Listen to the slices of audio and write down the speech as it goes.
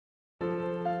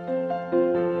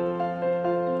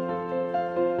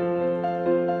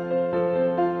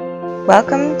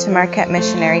Welcome to Marquette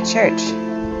Missionary Church.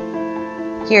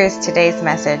 Here's today's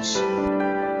message.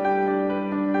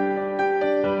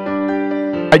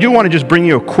 I do want to just bring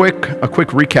you a quick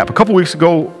recap. A couple weeks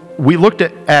ago, we looked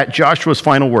at Joshua's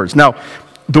final words. Now,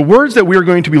 the words that we're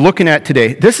going to be looking at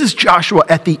today, this is Joshua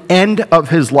at the end of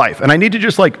his life. And I need to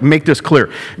just make this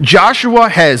clear. Joshua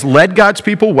has led God's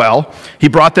people well. He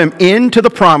brought them into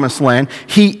the promised land.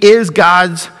 He is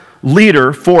God's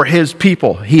leader for his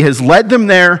people. He has led them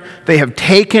there. They have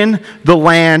taken the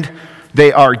land.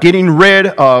 They are getting rid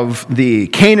of the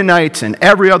Canaanites and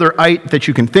every other ite that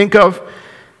you can think of.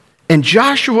 And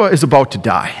Joshua is about to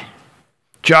die.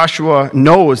 Joshua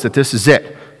knows that this is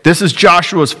it. This is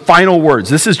Joshua's final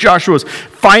words. This is Joshua's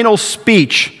final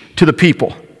speech to the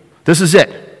people. This is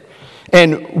it.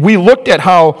 And we looked at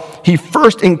how he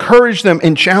first encouraged them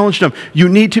and challenged them. You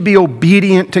need to be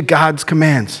obedient to God's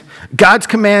commands. God's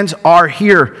commands are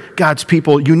here, God's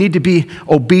people. You need to be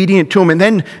obedient to them. And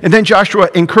then Joshua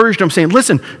encouraged them, saying,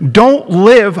 listen, don't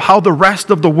live how the rest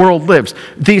of the world lives.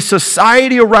 The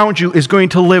society around you is going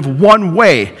to live one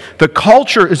way. The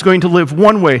culture is going to live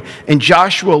one way. And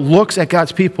Joshua looks at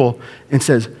God's people and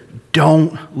says,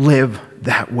 don't live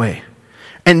that way.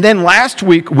 And then last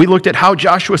week, we looked at how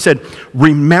Joshua said,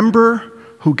 remember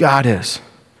who God is.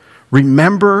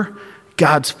 Remember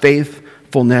God's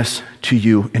faithfulness to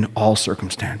you in all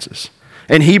circumstances.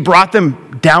 And he brought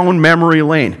them down memory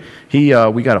lane. We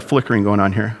got a flickering going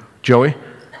on here. Joey?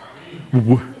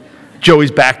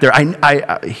 Joey's back there.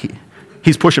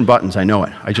 He's pushing buttons. I know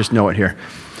it. I just know it here.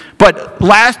 But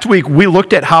last week, we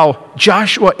looked at how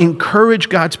Joshua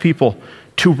encouraged God's people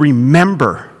to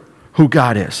remember who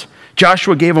God is.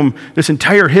 Joshua gave them this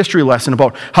entire history lesson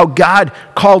about how God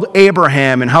called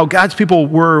Abraham and how God's people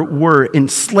were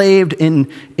enslaved in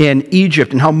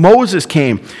Egypt and how Moses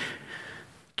came.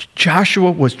 Joshua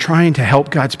was trying to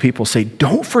help God's people say,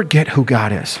 don't forget who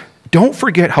God is. Don't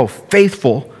forget how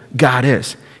faithful God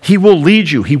is. He will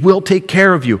lead you. He will take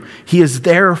care of you. He is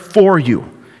there for you.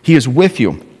 He is with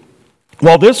you.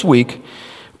 Well, this week,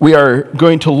 we are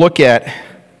going to look at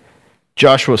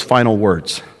Joshua's final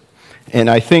words. And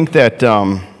I think that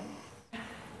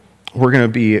we're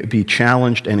going to be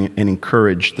challenged and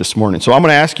encouraged this morning. So I'm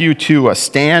going to ask you to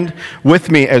stand with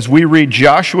me as we read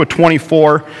Joshua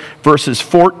 24, verses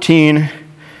 14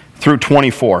 through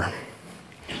 24.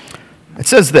 It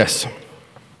says this.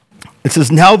 It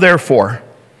says, now therefore,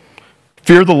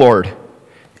 fear the Lord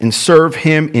and serve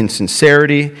him in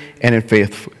sincerity and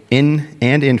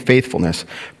in faithfulness.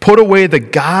 Put away the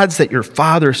gods that your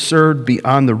father served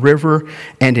beyond the river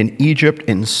and in Egypt,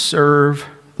 and serve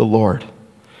the Lord.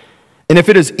 And if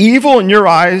it is evil in your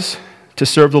eyes to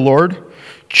serve the Lord,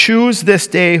 choose this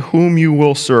day whom you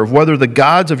will serve, whether the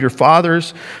gods of your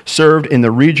fathers served in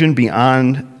the region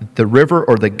beyond the river,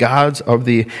 or the gods of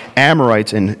the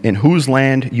Amorites in whose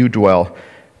land you dwell.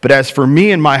 But as for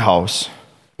me and my house,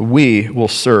 we will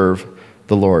serve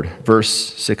the Lord. Verse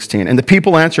 16. And the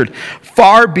people answered,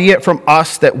 far be it from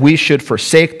us that we should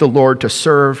forsake the Lord to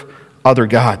serve other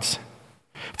gods.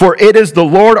 For it is the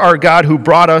Lord our God who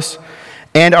brought us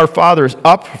and our fathers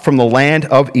up from the land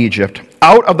of Egypt,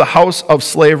 out of the house of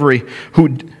slavery,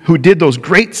 who did those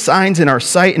great signs in our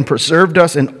sight and preserved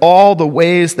us in all the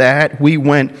ways that we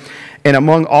went, and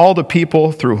among all the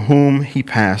people through whom he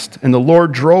passed. And the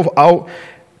Lord drove out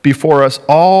before us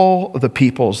all the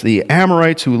peoples, the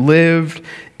Amorites who lived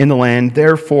in the land.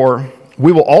 Therefore,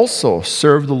 we will also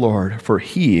serve the Lord, for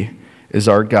he is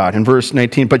our God. In verse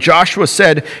 19, but Joshua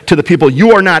said to the people,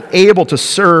 you are not able to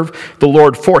serve the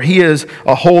Lord, for he is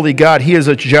a holy God. He is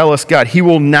a jealous God. He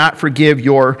will not forgive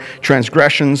your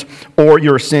transgressions or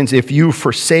your sins. If you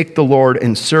forsake the Lord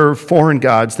and serve foreign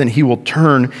gods, then he will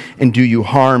turn and do you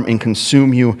harm and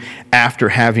consume you after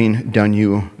having done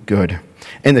you good.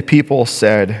 And the people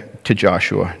said to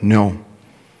Joshua, no,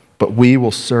 but we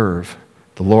will serve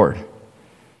the Lord.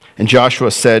 And Joshua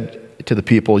said to the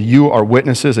people, you are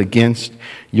witnesses against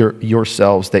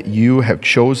yourselves that you have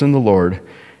chosen the Lord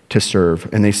to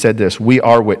serve. And they said this, we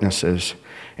are witnesses.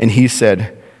 And he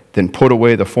said, then put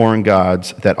away the foreign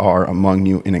gods that are among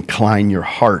you and incline your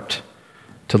heart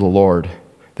to the Lord,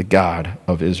 the God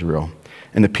of Israel.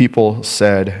 And the people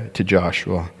said to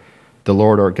Joshua, the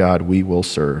Lord our God we will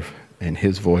serve, and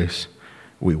his voice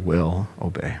we will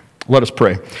obey. Let us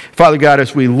pray. Father God,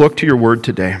 as we look to your word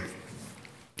today,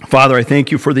 Father, I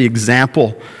thank you for the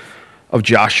example of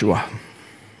Joshua.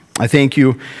 I thank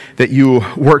you that you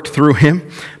worked through him,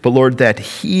 but Lord, that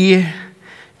he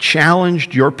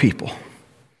challenged your people.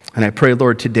 And I pray,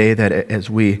 Lord, today that as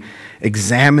we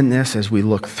examine this, as we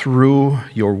look through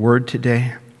your word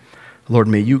today, Lord,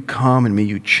 may you come and may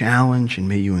you challenge and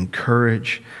may you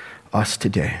encourage us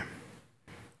today.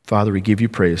 Father, we give you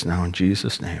praise now in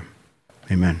Jesus' name.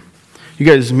 Amen. You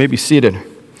guys may be seated.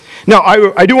 Now,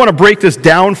 I do want to break this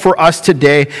down for us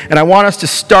today, and I want us to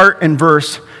start in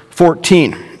verse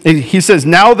 14. He says,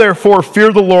 "Now therefore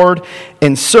fear the Lord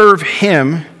and serve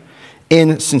him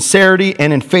in sincerity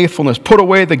and in faithfulness. Put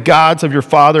away the gods of your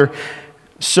father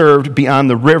served beyond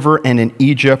the river and in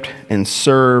Egypt, and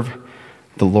serve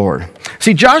the Lord."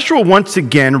 See, Joshua once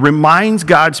again reminds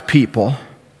God's people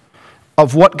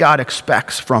of what God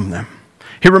expects from them.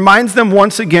 He reminds them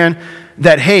once again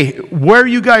that, hey, where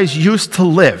you guys used to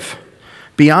live,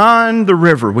 beyond the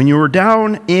river, when you were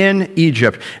down in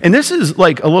Egypt. And this is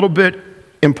like a little bit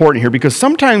important here, because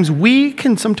sometimes we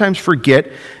can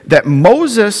forget that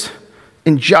Moses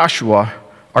and Joshua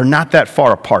are not that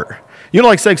far apart. You know,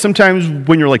 like sometimes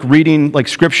when you're like reading like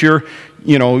scripture,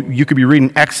 you know, you could be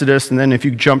reading Exodus, and then if you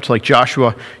jump to like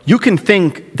Joshua, you can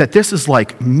think that this is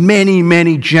like many,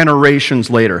 many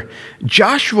generations later.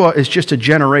 Joshua is just a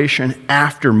generation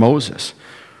after Moses.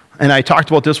 And I talked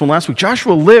about this one last week.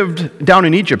 Joshua lived down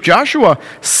in Egypt. Joshua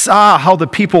saw how the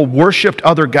people worshiped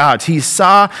other gods. He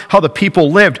saw how the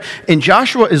people lived. And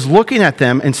Joshua is looking at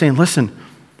them and saying, listen,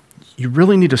 you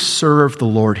really need to serve the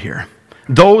Lord here.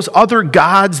 Those other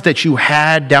gods that you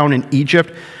had down in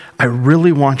Egypt, I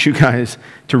really want you guys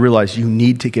to realize you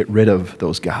need to get rid of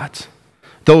those gods.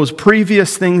 Those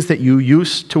previous things that you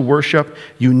used to worship,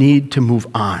 you need to move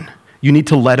on. You need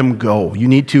to let them go. You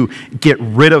need to get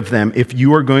rid of them if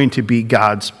you are going to be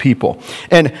God's people.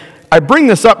 And I bring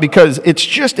this up because it's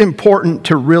just important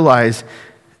to realize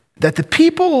that the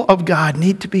people of God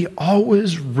need to be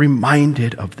always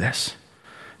reminded of this.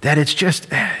 That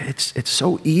it's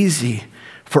so easy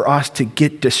for us to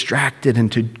get distracted and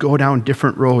to go down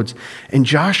different roads. And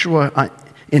Joshua,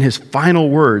 in his final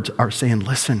words, are saying,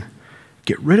 listen,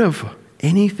 get rid of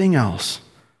anything else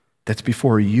that's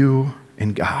before you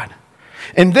and God.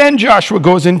 And then Joshua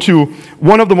goes into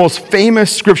one of the most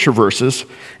famous scripture verses,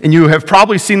 and you have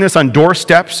probably seen this on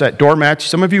doorsteps, at doormats.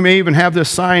 Some of you may even have this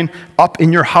sign up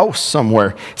in your house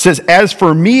somewhere. It says, "As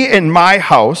for me and my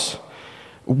house,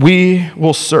 we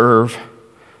will serve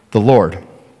the Lord."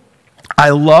 I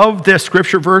love this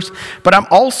scripture verse, but I'm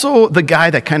also the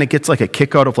guy that kind of gets like a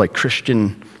kick out of like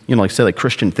Christian, you know, like say like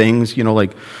Christian things, you know,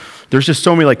 like there's just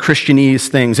so many like Christianese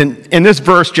things. And this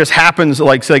verse just happens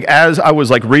like as I was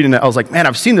like reading it, I was like, man,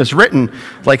 I've seen this written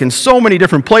like in so many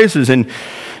different places. And,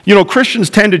 you know,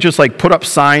 Christians tend to just like put up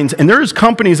signs, and there's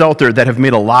companies out there that have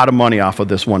made a lot of money off of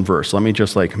this one verse. Let me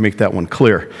just like make that one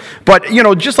clear. But, you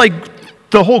know, just like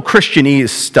the whole Christianese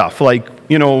stuff, like,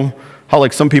 you know, how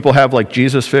like some people have like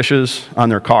Jesus fishes on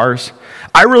their cars.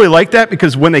 I really like that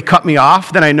because when they cut me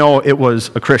off, then I know it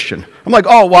was a Christian. I'm like,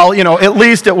 oh, well, you know, at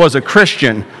least it was a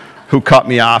Christian who cut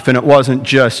me off, and it wasn't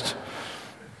just,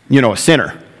 you know, a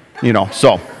sinner, you know.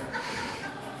 So,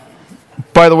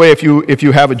 by the way, if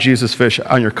you have a Jesus fish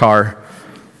on your car,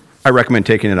 I recommend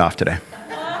taking it off today.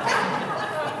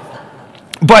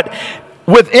 But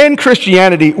within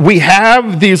Christianity, we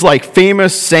have these like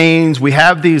famous sayings, we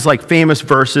have these like famous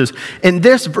verses, and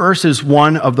this verse is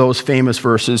one of those famous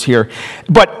verses here.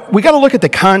 But we got to look at the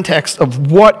context of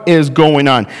what is going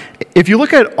on. If you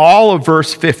look at all of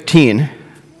verse 15,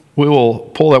 we will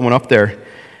pull that one up there.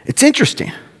 It's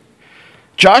interesting.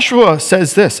 Joshua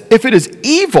says this, "If it is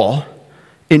evil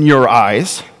in your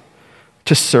eyes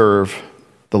to serve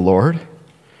the Lord,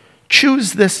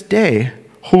 choose this day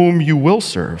whom you will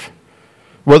serve,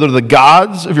 whether the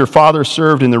gods of your father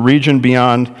served in the region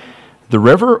beyond the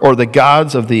river, or the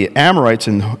gods of the Amorites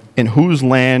in whose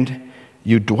land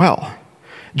you dwell."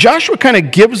 Joshua kind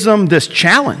of gives them this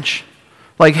challenge.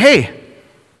 Like, hey,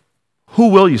 who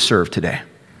will you serve today?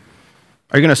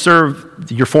 Are you going to serve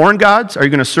your foreign gods? Are you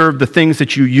going to serve the things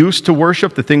that you used to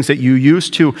worship, the things that you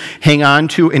used to hang on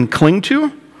to and cling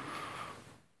to?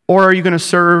 Or are you going to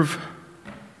serve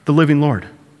the living Lord?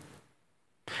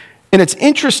 And it's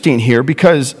interesting here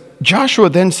because Joshua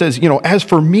then says, you know, as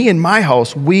for me and my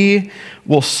house, we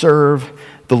will serve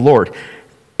the Lord.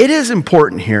 It is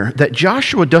important here that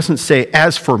Joshua doesn't say,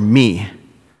 as for me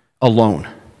alone.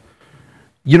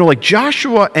 You know, like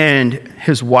Joshua and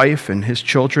his wife and his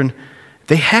children,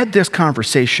 they had this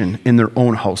conversation in their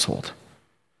own household,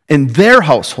 in their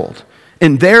household,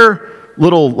 in their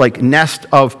little like nest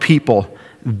of people.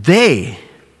 They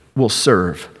will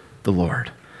serve the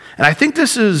Lord. And I think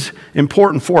this is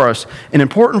important for us, and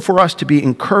important for us to be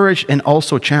encouraged and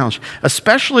also challenged,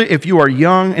 especially if you are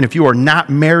young and if you are not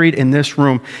married in this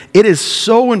room. It is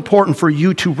so important for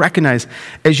you to recognize,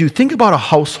 as you think about a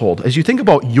household, as you think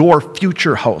about your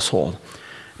future household,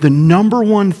 the number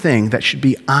one thing that should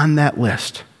be on that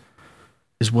list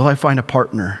is, will I find a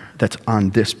partner that's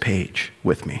on this page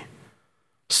with me?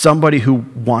 somebody who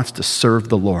wants to serve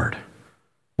the Lord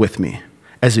with me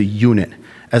as a unit,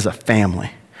 as a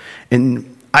family.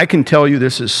 And I can tell you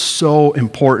this is so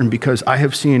important because I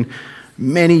have seen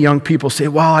many young people say,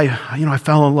 well, I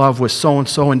fell in love with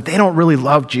so-and-so, and they don't really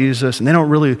love Jesus, and they don't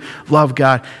really love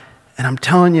God. And I'm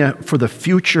telling you, for the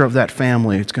future of that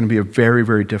family, it's going to be a very,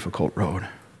 very difficult road.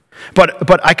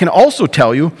 But I can also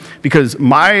tell you, because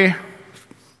my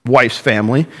wife's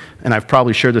family, and I've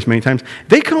probably shared this many times,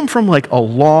 they come from like a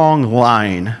long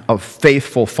line of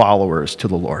faithful followers to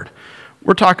the Lord.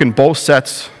 We're talking both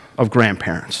sets of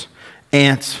grandparents,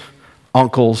 aunts,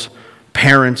 uncles,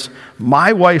 parents.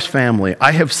 My wife's family,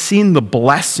 I have seen the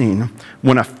blessing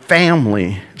when a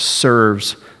family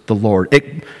serves the Lord.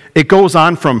 It goes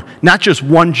on from not just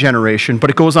one generation, but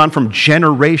it goes on from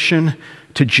generation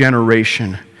to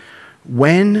generation.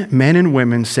 When men and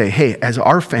women say, hey, as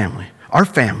our family,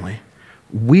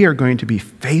 we are going to be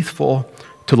faithful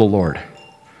to the Lord.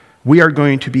 We are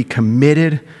going to be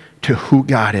committed to who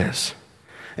God is.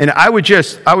 And I would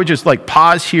just like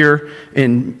pause here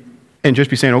and just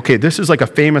be saying, okay, this is like a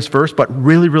famous verse, but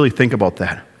really, really think about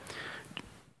that.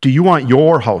 Do you want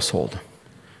your household,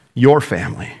 your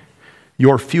family,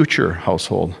 your future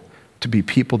household to be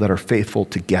people that are faithful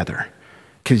together?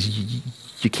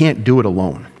 Because you can't do it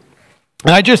alone.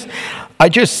 And I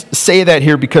just say that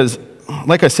here because,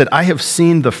 like I said, I have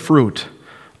seen the fruit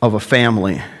of a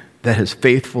family that has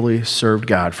faithfully served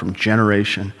God from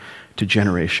generation to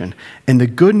generation. And the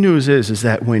good news is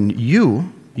that when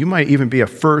you might even be a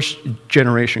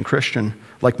first-generation Christian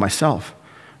like myself,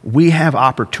 we have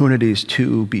opportunities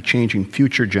to be changing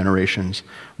future generations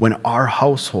when our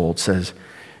household says,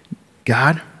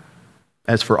 God,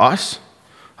 as for us,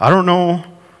 I don't know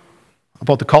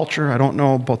about the culture, I don't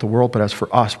know about the world, but as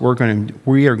for us, we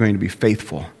are going to be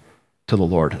faithful to the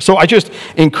Lord. So I just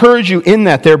encourage you in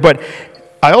that there, but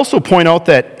I also point out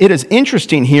that it is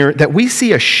interesting here that we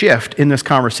see a shift in this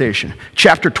conversation.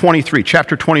 Chapter 23,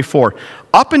 chapter 24.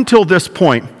 Up until this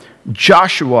point,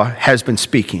 Joshua has been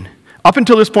speaking. Up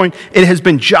until this point, it has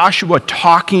been Joshua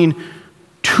talking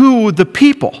to the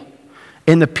people.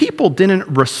 And the people didn't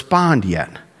respond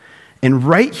yet. And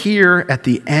right here at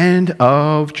the end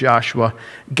of Joshua,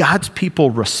 God's people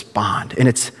respond. And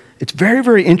it's very,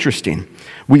 very interesting.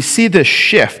 We see this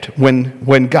shift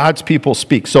when God's people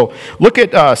speak. So look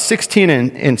at 16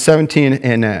 and 17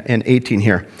 and 18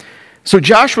 here. So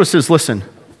Joshua says, listen,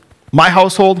 my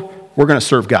household, we're going to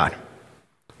serve God.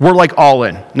 We're like all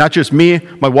in. Not just me,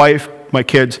 my wife, my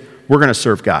kids. We're going to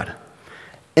serve God.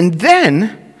 And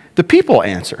then the people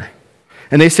answer.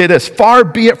 And they say this, far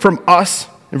be it from us,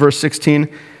 in verse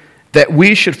 16, that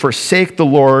we should forsake the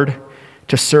Lord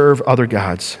to serve other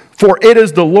gods. For it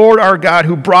is the Lord our God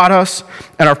who brought us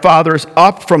and our fathers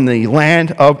up from the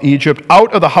land of Egypt,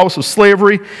 out of the house of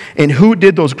slavery, and who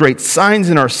did those great signs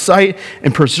in our sight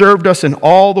and preserved us in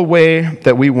all the way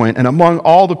that we went, and among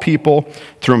all the people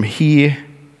through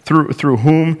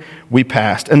whom we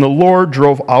passed. And the Lord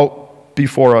drove out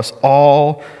before us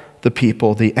all the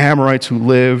people, the Amorites who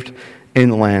lived in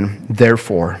the land.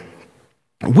 Therefore,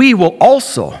 we will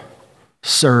also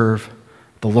serve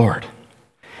the Lord.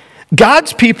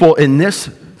 God's people in this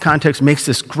context makes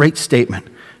this great statement.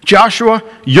 Joshua,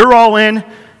 you're all in,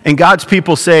 and God's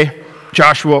people say,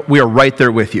 Joshua, we are right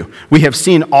there with you. We have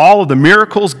seen all of the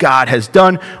miracles God has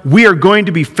done. We are going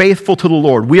to be faithful to the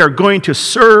Lord. We are going to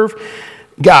serve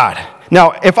God.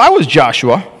 Now, if I was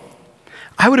Joshua,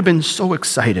 I would have been so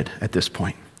excited at this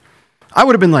point. I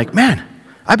would have been like, man,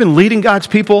 I've been leading God's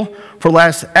people for the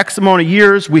last X amount of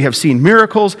years. We have seen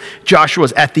miracles.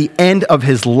 Joshua's at the end of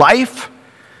his life.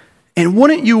 And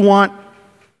wouldn't you want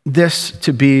this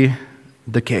to be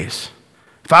the case?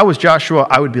 If I was Joshua,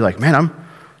 I would be like, man,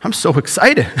 I'm so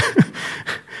excited.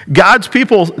 God's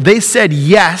people, they said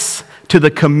yes to the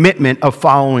commitment of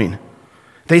following.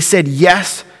 They said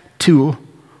yes to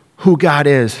who God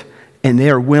is, and they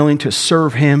are willing to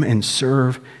serve him and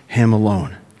serve him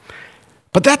alone.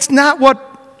 But that's not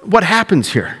what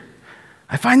happens here.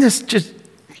 I find this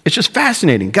it's just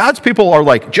fascinating. God's people are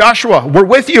like, Joshua, we're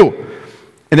with you.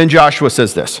 And then Joshua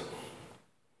says this,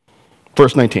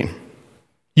 verse 19,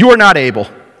 you are not able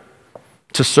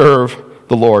to serve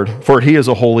the Lord, for he is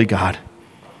a holy God.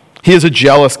 He is a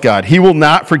jealous God. He will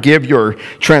not forgive your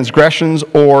transgressions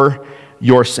or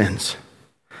your sins.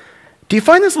 Do you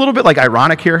find this a little bit like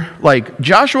ironic here? Like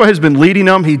Joshua has been leading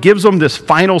them. He gives them this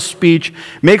final speech,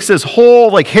 makes this whole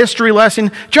like history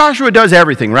lesson. Joshua does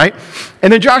everything, right?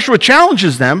 And then Joshua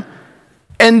challenges them,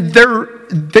 and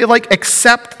they like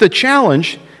accept the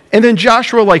challenge. And then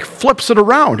Joshua like flips it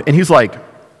around, and he's like,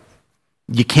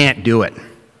 you can't do it.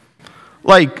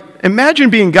 Like imagine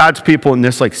being God's people in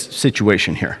this like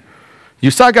situation here.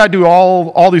 You saw God do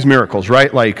all these miracles,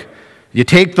 right? Like you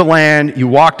take the land, you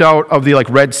walked out of the like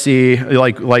Red Sea,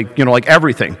 like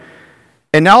everything.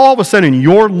 And now all of a sudden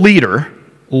your leader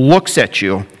looks at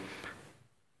you.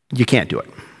 You can't do it.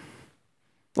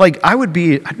 Like I'd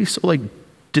be so like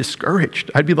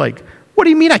discouraged. I'd be like, what do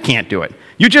you mean I can't do it?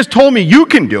 You just told me you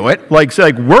can do it. Like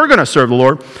we're going to serve the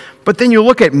Lord. But then you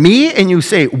look at me and you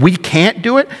say, we can't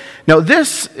do it. Now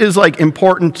this is like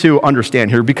important to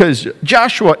understand here, because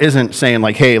Joshua isn't saying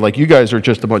like, hey, like you guys are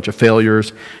just a bunch of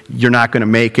failures. You're not going to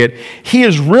make it. He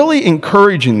is really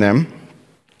encouraging them,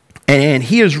 and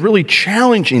he is really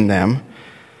challenging them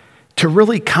to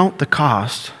really count the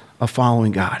cost of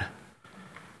following God.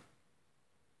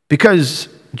 Because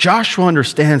Joshua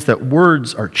understands that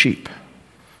words are cheap.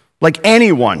 Like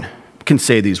anyone can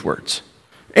say these words.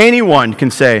 Anyone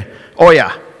can say, oh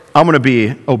yeah, I'm going to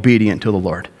be obedient to the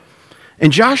Lord.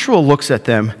 And Joshua looks at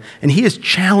them and he is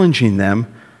challenging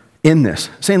them in this,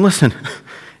 saying, listen,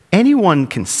 anyone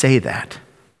can say that,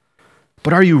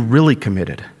 but are you really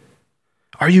committed?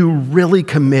 Are you really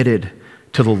committed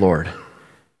to the Lord?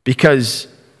 Because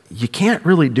you can't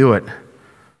really do it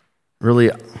really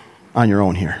on your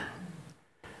own here.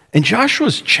 And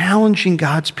Joshua's challenging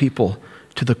God's people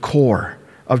to the core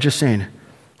of just saying,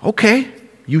 okay,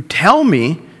 you tell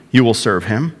me you will serve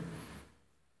him,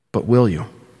 but will you?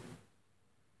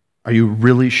 Are you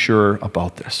really sure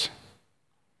about this?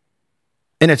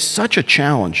 And it's such a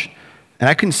challenge. And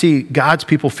I can see God's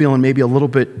people feeling maybe a little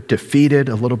bit defeated,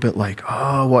 a little bit like,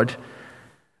 oh, what?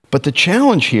 But the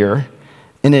challenge here,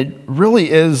 and it really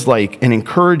is like an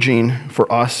encouraging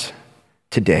for us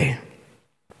today.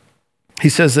 He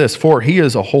says this, for he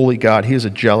is a holy God, he is a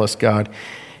jealous God.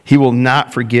 He will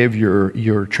not forgive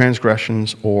your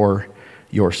transgressions or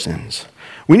your sins.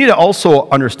 We need to also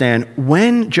understand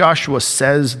when Joshua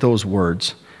says those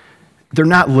words, they're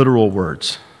not literal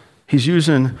words. He's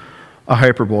using a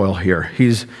hyperbole here.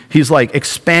 He's like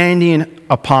expanding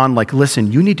upon like,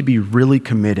 listen, you need to be really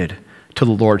committed to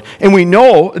the Lord. And we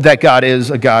know that God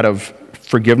is a God of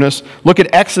forgiveness. Look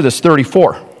at Exodus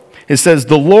 34. It says,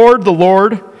 the Lord,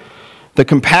 the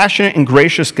compassionate and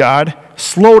gracious God,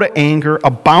 slow to anger,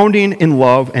 abounding in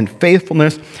love and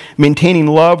faithfulness, maintaining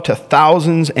love to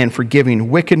thousands and forgiving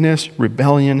wickedness,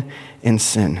 rebellion, and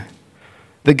sin.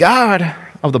 The God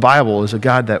of the Bible is a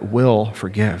God that will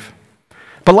forgive.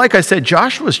 But like I said,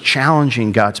 Joshua's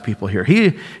challenging God's people here.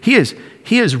 He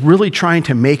is really trying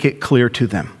to make it clear to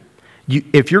them.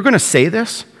 If you're going to say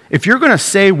this, if you're going to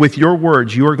say with your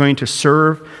words you are going to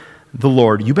serve the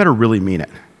Lord, you better really mean it.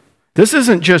 This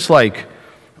isn't just like,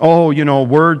 oh,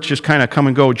 words just kind of come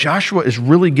and go. Joshua is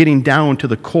really getting down to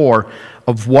the core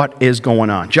of what is going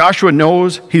on. Joshua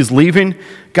knows he's leaving.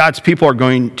 God's people are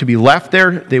going to be left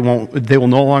there. They will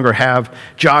no longer have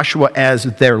Joshua as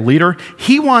their leader.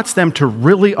 He wants them to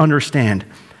really understand,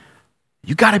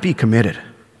 you got to be committed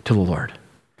to the Lord.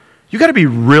 You got to be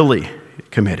really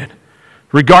committed.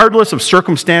 Regardless of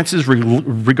circumstances,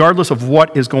 regardless of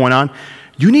what is going on,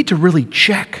 you need to really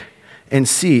check and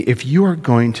see if you are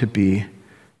going to be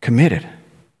committed.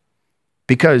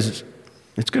 Because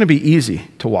it's going to be easy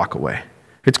to walk away.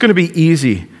 It's going to be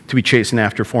easy to be chasing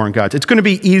after foreign gods. It's going to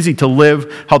be easy to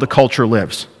live how the culture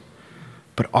lives.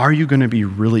 But are you going to be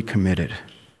really committed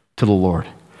to the Lord?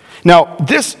 Now,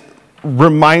 this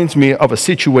reminds me of a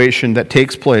situation that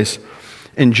takes place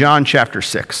in John chapter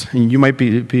 6. And you might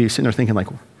be sitting there thinking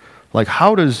like,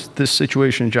 how does this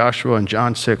situation in Joshua and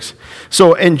John 6?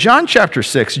 So in John chapter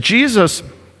 6, Jesus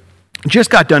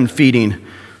just got done feeding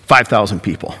 5,000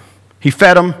 people. He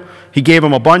fed them. He gave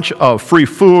them a bunch of free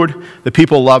food. The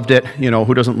people loved it.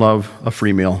 Who doesn't love a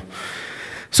free meal?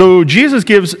 So Jesus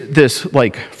gives this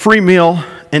like free meal,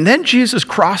 and then Jesus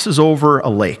crosses over a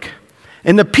lake.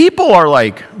 And the people are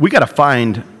like, we got to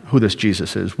find who this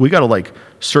Jesus is. We got to like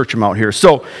search him out here.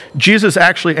 So Jesus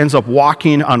actually ends up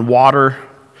walking on water.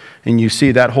 And you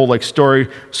see that whole like story.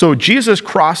 So Jesus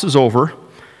crosses over,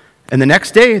 and the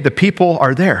next day the people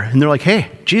are there, and they're like, "Hey,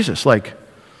 Jesus, like,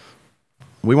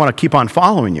 we want to keep on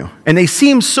following you." And they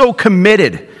seem so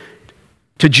committed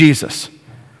to Jesus.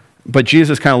 But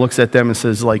Jesus kind of looks at them and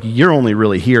says, like, you're only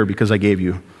really here because I gave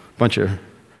you a bunch of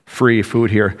free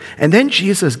food here. And then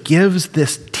Jesus gives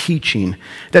this teaching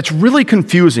that's really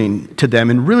confusing to them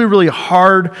and really, really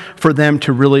hard for them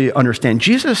to really understand.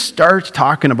 Jesus starts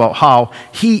talking about how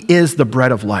he is the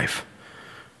bread of life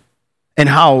and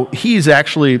how he's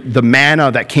actually the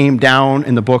manna that came down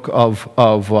in the book of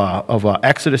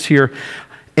Exodus here.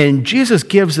 And Jesus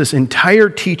gives this entire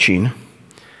teaching,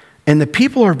 and the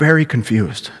people are very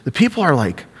confused. The people are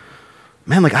like,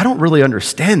 man, like, I don't really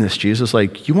understand this, Jesus.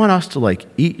 Like, you want us to, like,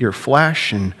 eat your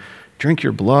flesh and drink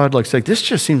your blood? Like, it's like, this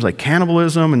just seems like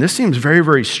cannibalism, and this seems very,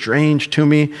 very strange to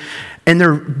me. And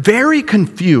they're very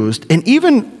confused. And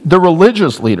even the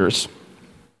religious leaders,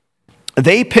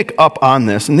 they pick up on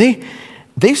this, and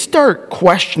they start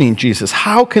questioning Jesus.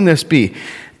 How can this be?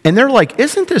 And they're like,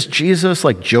 isn't this Jesus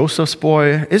like Joseph's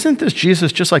boy? Isn't this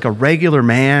Jesus just like a regular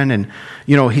man? And,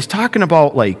 he's talking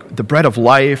about like the bread of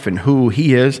life and who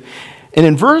he is. And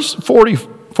in verse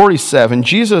 47,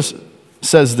 Jesus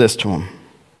says this to him.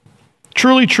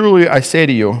 Truly, truly, I say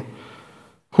to you,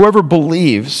 whoever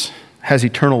believes has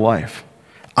eternal life.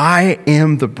 I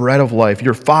am the bread of life.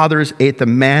 Your fathers ate the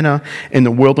manna in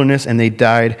the wilderness and they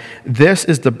died. This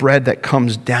is the bread that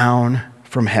comes down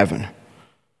from heaven,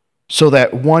 so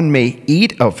that one may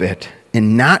eat of it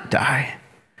and not die.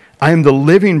 I am the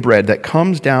living bread that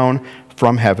comes down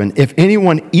from heaven. If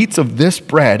anyone eats of this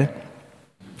bread,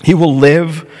 he will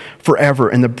live forever.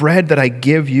 And the bread that I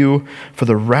give you for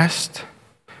the rest,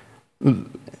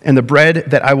 and the bread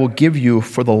that I will give you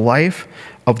for the life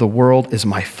of the world is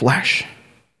my flesh.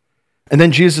 And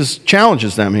then Jesus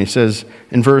challenges them. He says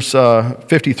in verse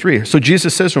 53, so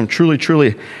Jesus says to him, truly,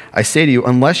 truly, I say to you,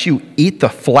 unless you eat the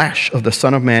flesh of the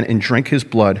Son of Man and drink his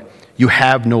blood, you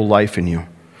have no life in you.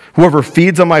 Whoever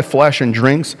feeds on my flesh and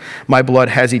drinks my blood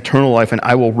has eternal life, and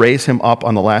I will raise him up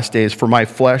on the last days. For my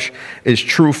flesh is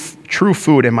true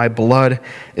food, and my blood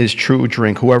is true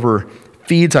drink. Whoever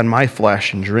feeds on my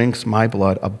flesh and drinks my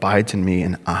blood abides in me,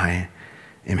 and I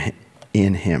am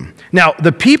in him. Now,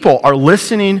 the people are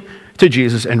listening to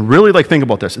Jesus and really think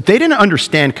about this. They didn't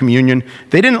understand communion.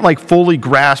 They didn't fully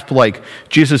grasp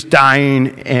Jesus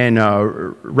dying and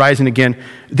rising again.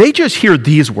 They just hear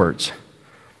these words.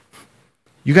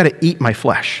 You got to eat my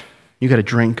flesh. You got to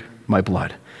drink my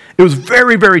blood. It was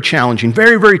very, very challenging,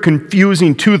 very, very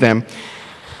confusing to them.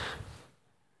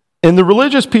 And the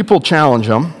religious people challenge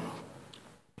them.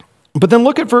 But then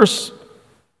look at verse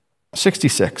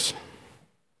 66.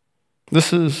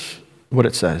 This is what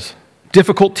it says.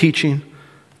 Difficult teaching,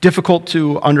 difficult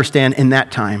to understand in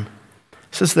that time.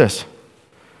 It says this. It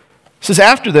says,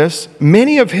 after this,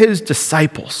 many of his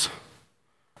disciples,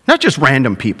 not just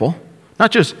random people,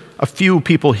 not just a few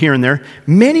people here and there,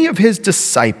 many of his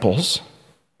disciples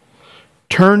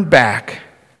turned back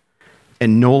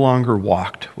and no longer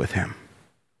walked with him.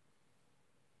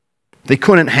 They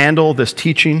couldn't handle this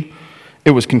teaching.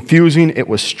 It was confusing. It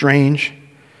was strange.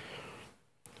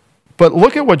 But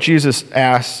look at what Jesus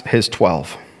asks his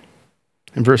 12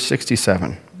 in verse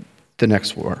 67, the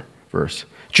next verse.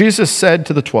 Jesus said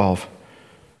to the 12,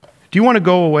 do you want to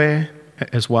go away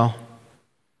as well?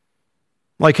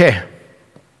 Hey,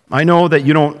 I know that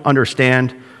you don't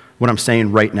understand what I'm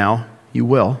saying right now. You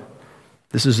will.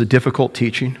 This is a difficult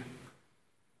teaching.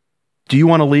 Do you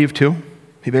want to leave too?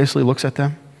 He basically looks at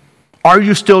them. Are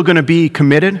you still going to be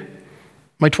committed,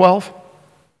 my 12?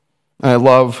 I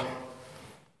love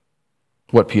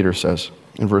what Peter says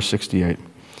in verse 68. It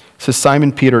says,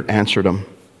 Simon Peter answered him,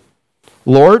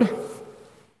 Lord,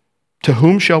 to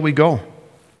whom shall we go?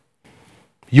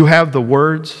 You have the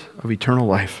words of eternal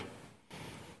life.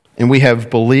 And we have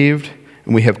believed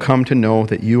and we have come to know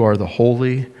that you are the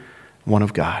Holy One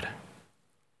of God.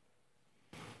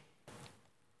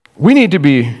 We need to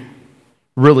be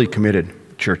really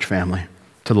committed, church family,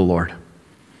 to the Lord.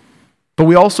 But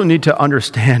we also need to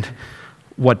understand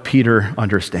what Peter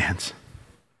understands.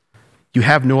 You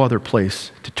have no other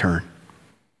place to turn.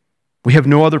 We have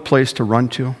no other place to run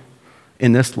to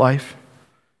in this life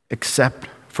except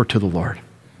for to the Lord.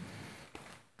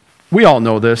 We all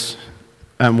know this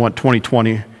and what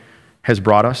 2020 has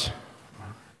brought us.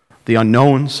 The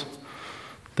unknowns,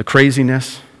 the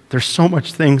craziness. There's so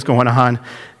much things going on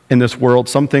in this world.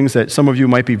 Some things that some of you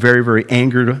might be very, very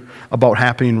angered about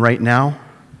happening right now.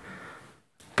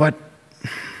 But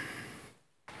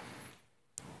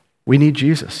we need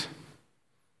Jesus.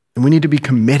 And we need to be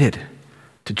committed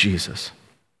to Jesus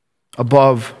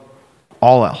above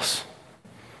all else,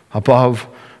 above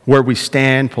where we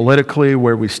stand politically,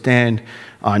 where we stand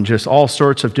on just all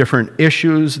sorts of different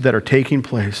issues that are taking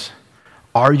place.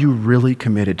 Are you really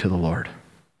committed to the Lord?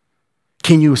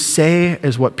 Can you say,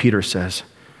 as what Peter says,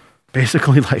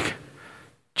 basically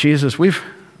Jesus,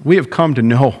 we have come to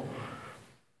know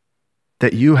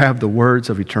that you have the words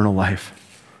of eternal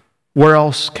life. Where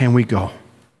else can we go?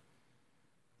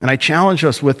 And I challenge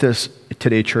us with this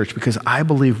today, church, because I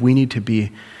believe we need to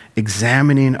be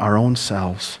examining our own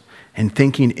selves and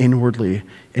thinking inwardly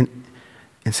and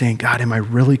saying, God, am I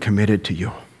really committed to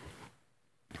you?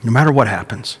 No matter what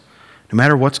happens, no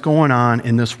matter what's going on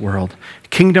in this world,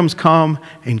 kingdoms come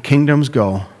and kingdoms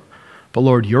go, But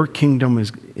Lord, your kingdom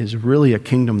is really a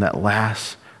kingdom that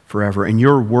lasts forever. And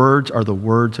your words are the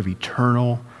words of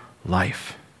eternal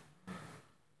life.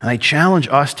 And I challenge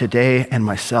us today and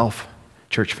myself,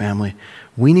 church family,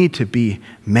 we need to be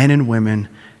men and women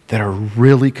that are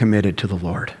really committed to the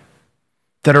Lord,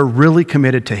 that are really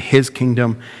committed to his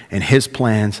kingdom and his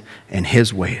plans and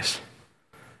his ways.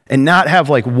 And not have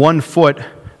like one foot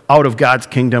out of God's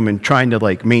kingdom and trying to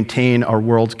like maintain our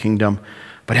world's kingdom,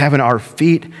 but having our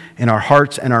feet and our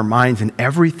hearts and our minds and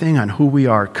everything on who we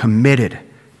are committed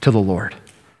to the Lord,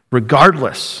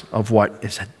 regardless of what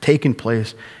is taking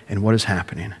place and what is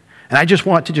happening. And I just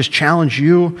want to just challenge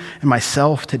you and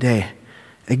myself today.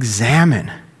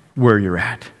 Examine where you're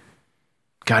at.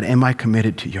 God, am I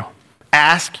committed to you?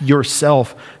 Ask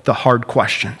yourself the hard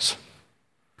questions.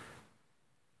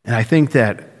 And I think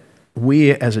that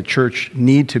we as a church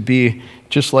need to be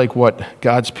just like what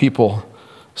God's people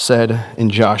said in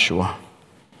Joshua.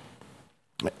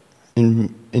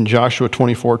 In Joshua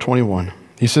 24:21,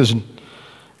 he says,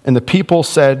 and the people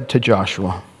said to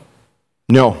Joshua,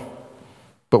 no,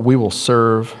 but we will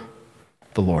serve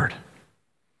the Lord.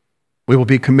 We will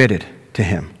be committed to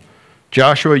him.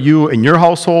 Joshua, you and your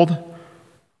household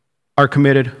are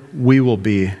committed. We will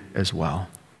be as well.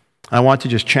 I want to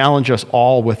just challenge us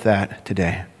all with that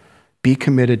today. Be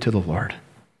committed to the Lord.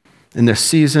 In this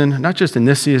season, not just in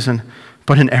this season,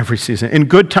 but in every season. In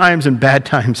good times and bad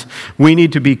times, we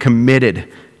need to be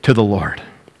committed to the Lord.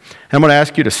 And I'm going to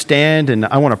ask you to stand, and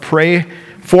I want to pray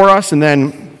for us, and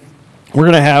then we're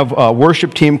going to have a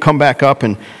worship team come back up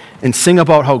and sing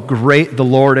about how great the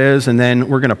Lord is, and then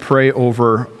we're going to pray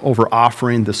over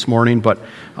offering this morning. But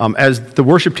as the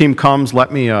worship team comes,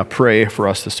 let me pray for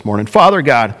us this morning. Father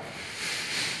God,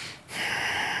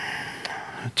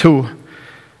 to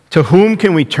whom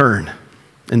can we turn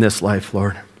in this life,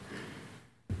 Lord?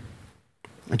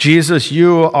 Jesus,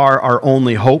 you are our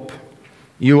only hope.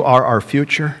 You are our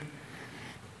future.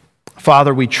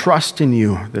 Father, we trust in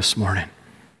you this morning.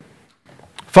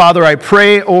 Father, I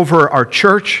pray over our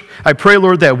church. I pray,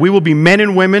 Lord, that we will be men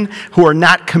and women who are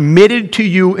not committed to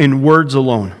you in words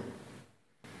alone.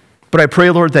 But I pray,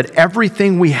 Lord, that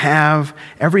everything we have,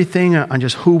 everything on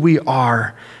just who we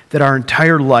are, that our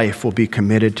entire life will be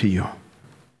committed to you.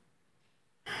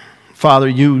 Father,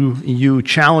 you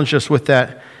challenged us with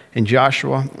that in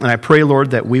Joshua, and I pray,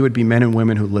 Lord, that we would be men and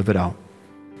women who live it out.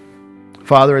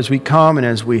 Father, as we come and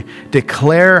as we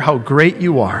declare how great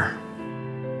you are,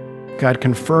 God,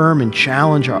 confirm and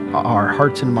challenge our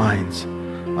hearts and minds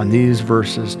on these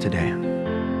verses today.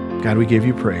 God, we give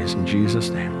you praise in Jesus'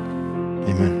 name.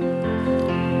 Amen.